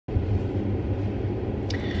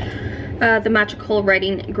The Magical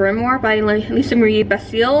Writing Grimoire by Lisa Marie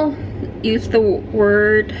Basile. Use the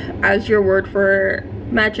word as your word for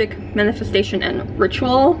magic, manifestation, and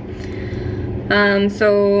ritual.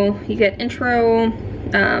 So you get intro,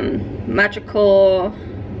 magical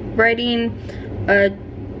writing, a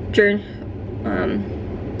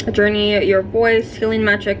journey, your voice, healing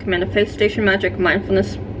magic, manifestation magic,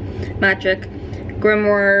 mindfulness magic,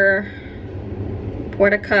 grimoire,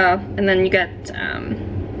 poetica, and then you get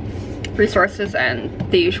resources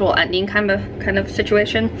and the usual ending kind of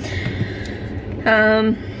situation.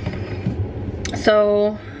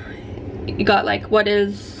 So you got like, what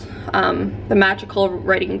is the Magical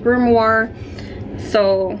Writing Grimoire?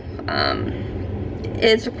 So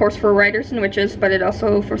it's of course for writers and witches, but it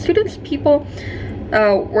also for students, people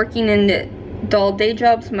working in dull day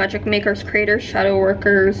jobs, magic makers, creators, shadow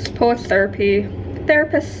workers, poets,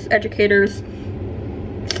 therapists, educators,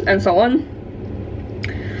 and so on.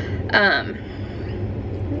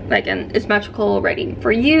 Like, and is magical writing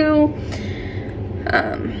for you?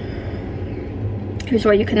 Here's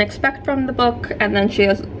what you can expect from the book, and then she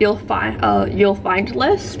has you'll find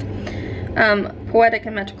list. Poetic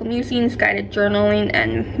and magical musings, guided journaling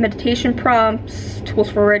and meditation prompts, tools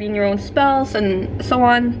for writing your own spells, and so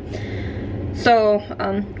on. So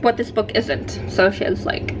what this book isn't. So she has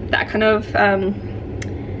like that kind of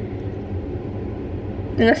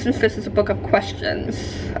in essence, this is a book of questions.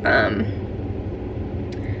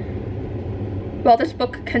 While this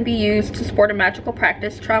book can be used to support a magical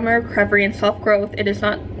practice, trauma recovery, and self-growth, it is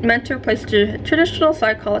not meant to replace traditional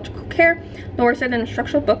psychological care, nor is it an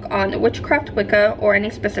instructional book on witchcraft, Wicca, or any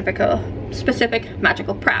specific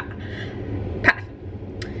magical path.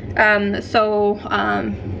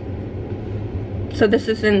 So this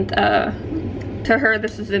isn't, to her,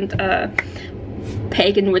 this isn't a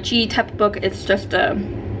pagan witchy type of book. It's just a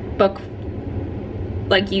book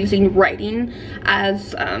like using writing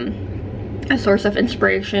as a source of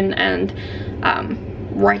inspiration and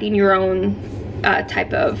writing your own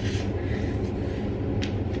type of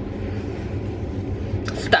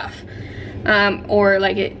stuff, or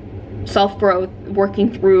like self-growth,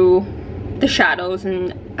 working through the shadows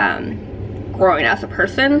and growing as a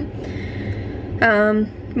person.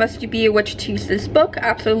 Must you be a witch to use this book?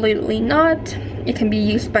 Absolutely not. It can be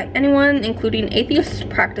used by anyone, including atheists,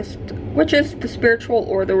 practiced witches, the spiritual,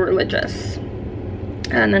 or the religious.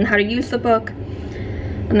 And then how to use the book.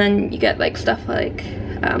 And then you get like stuff like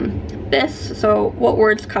this. So what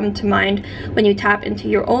words come to mind when you tap into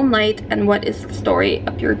your own light, and what is the story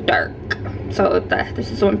of your dark? So this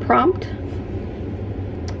is one prompt.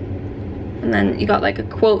 And then you got like a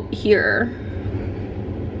quote here.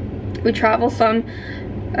 We travel some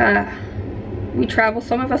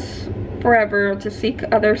of us forever to seek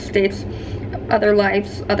other states, other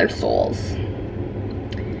lives, other souls.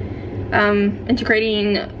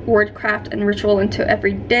 Integrating wordcraft and ritual into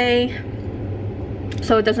every day.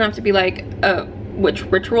 So it doesn't have to be like a witch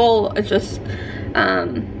ritual, it's just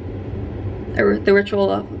the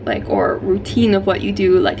ritual of like, or routine of what you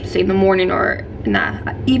do, like say in the morning or in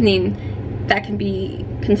the evening. That can be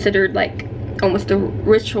considered like almost a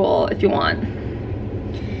ritual if you want.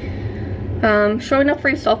 Showing up for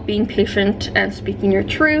yourself, being patient, and speaking your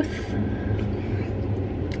truth.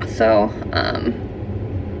 So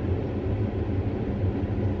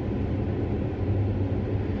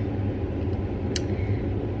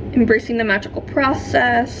embracing the magical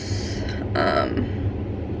process.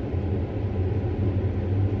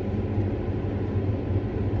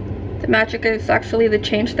 The magic is actually the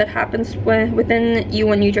change that happens within you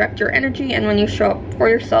when you direct your energy and when you show up for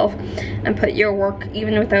yourself and put your work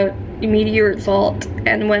even without immediate result,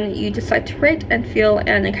 and when you decide to write and feel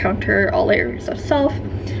and encounter all layers of self.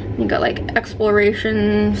 You got like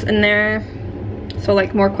explorations in there, so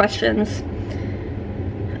like more questions.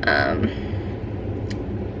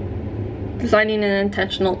 Designing an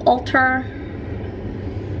intentional altar.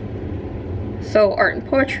 So art and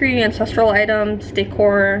poetry, ancestral items,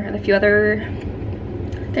 decor, and a few other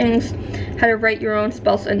things. How to write your own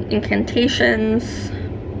spells and incantations.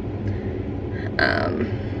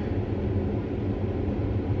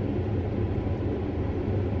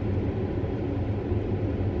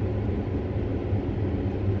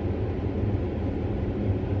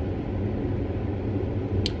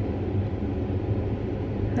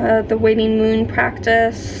 The waning moon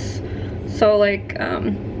practice. So like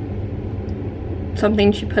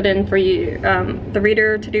something she put in for you, the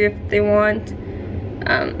reader to do if they want.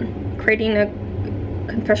 Creating a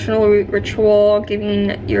confessional ritual,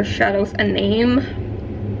 giving your shadows a name.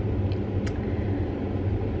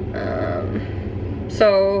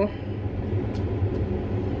 So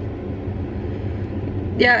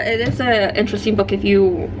yeah, it is an interesting book if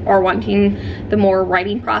you are wanting the more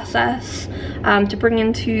writing process to bring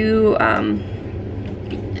into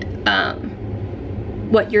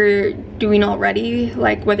what you're doing already,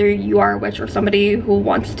 like whether you are a witch or somebody who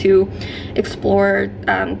wants to explore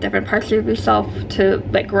different parts of yourself to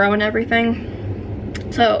like grow and everything.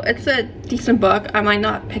 So it's a decent book. I might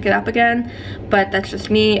not pick it up again, but that's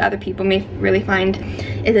just me. Other people may really find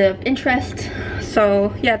it of interest.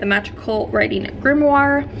 So yeah, The Magical Writing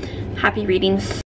Grimoire. Happy readings.